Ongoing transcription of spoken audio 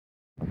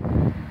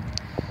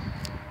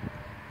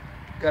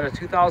Got a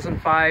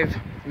 2005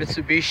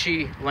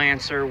 Mitsubishi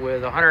Lancer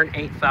with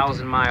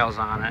 108,000 miles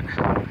on it.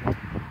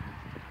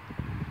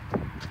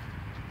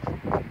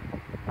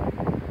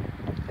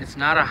 It's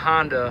not a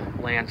Honda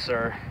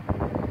Lancer.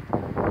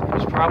 It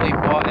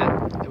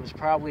was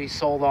probably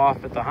sold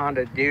off at the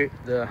Honda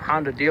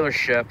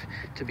dealership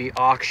to be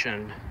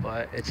auctioned,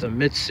 but it's a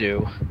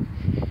Mitsu.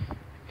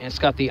 And it's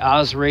got the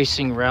OZ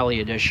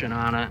Rally edition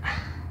on it.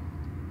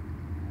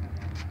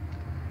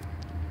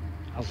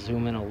 I'll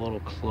zoom in a little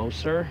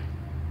closer.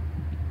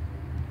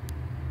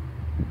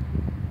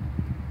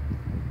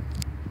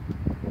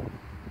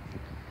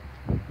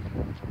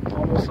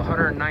 Almost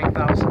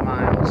 109,000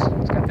 miles.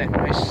 It's got that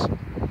nice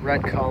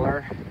red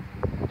color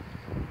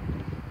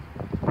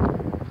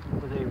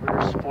with a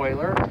rear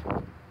spoiler.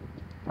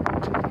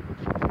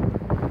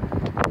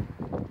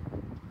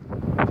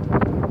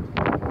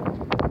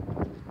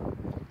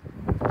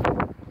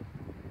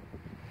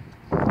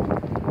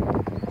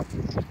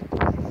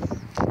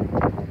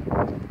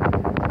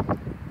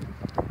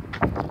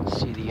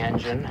 See the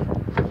engine.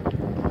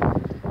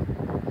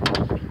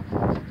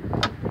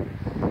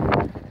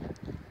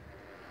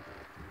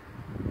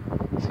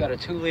 It's got a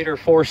 2-liter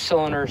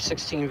 4-cylinder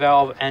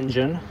 16-valve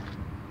engine.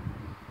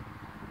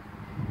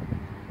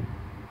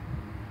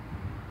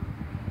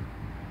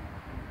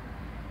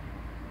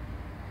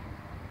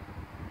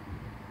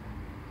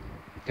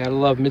 Gotta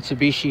love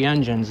Mitsubishi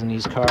engines in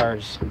these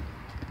cars.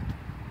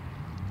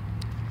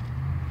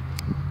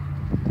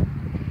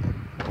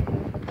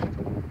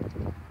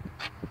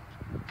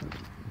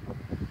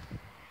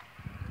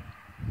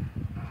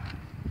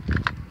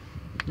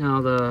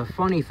 Now the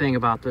funny thing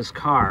about this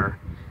car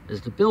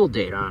is the build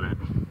date on it.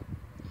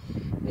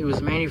 It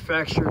was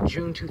manufactured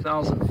June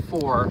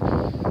 2004,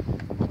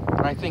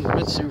 but I think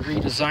Mitsu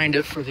redesigned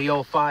it for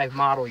the 05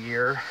 model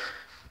year.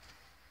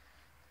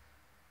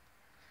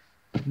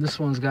 This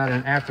one's got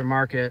an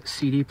aftermarket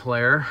CD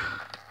player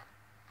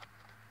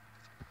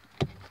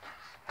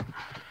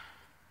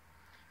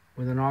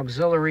with an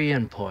auxiliary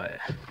input.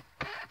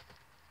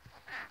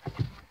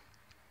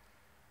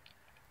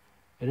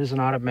 It is an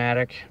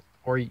automatic,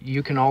 or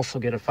you can also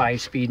get a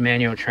 5-speed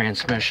manual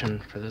transmission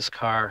for this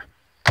car.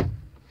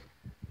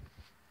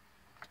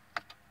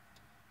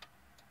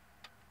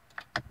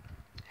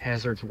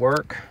 Hazards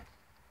work.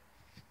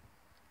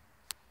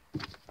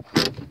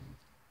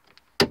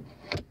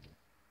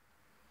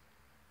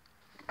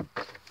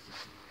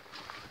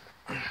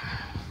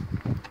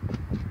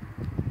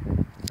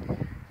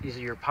 These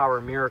are your power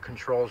mirror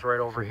controls right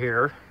over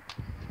here.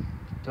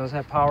 Does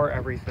have power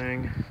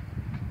everything.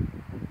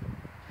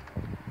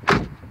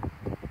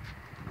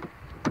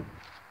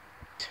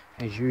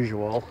 As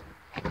usual.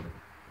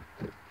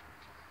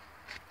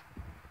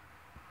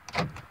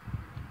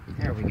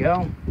 There we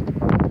go.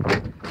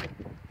 I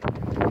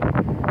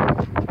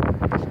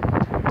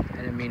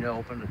didn't mean to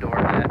open the door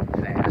that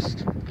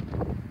fast.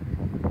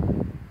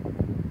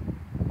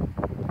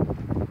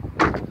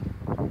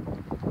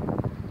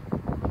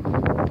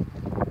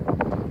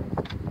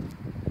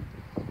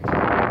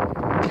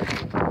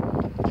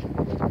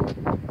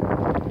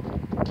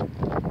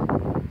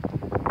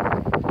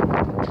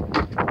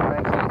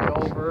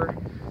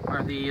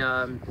 The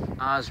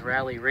OZ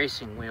Rally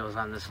racing wheels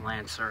on this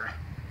Lancer.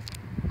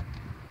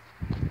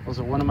 Those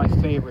are one of my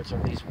favorites,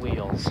 are these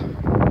wheels.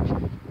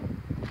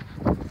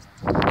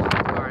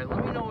 Alright,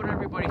 let me know what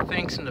everybody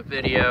thinks in the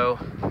video.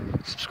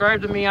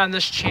 Subscribe to me on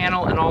this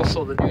channel and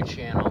also the new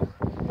channel.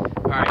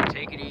 Alright,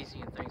 take it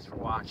easy and thanks for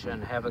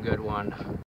watching. Have a good one.